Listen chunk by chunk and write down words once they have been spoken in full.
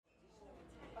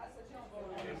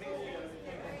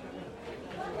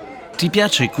Ti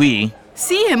piace qui?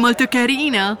 Sì, è molto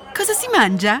carino. Cosa si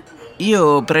mangia?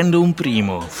 Io prendo un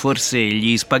primo, forse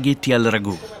gli spaghetti al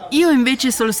ragù. Io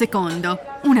invece solo secondo.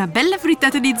 Una bella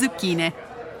frittata di zucchine.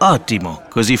 Ottimo,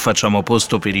 così facciamo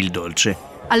posto per il dolce.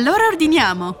 Allora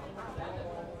ordiniamo.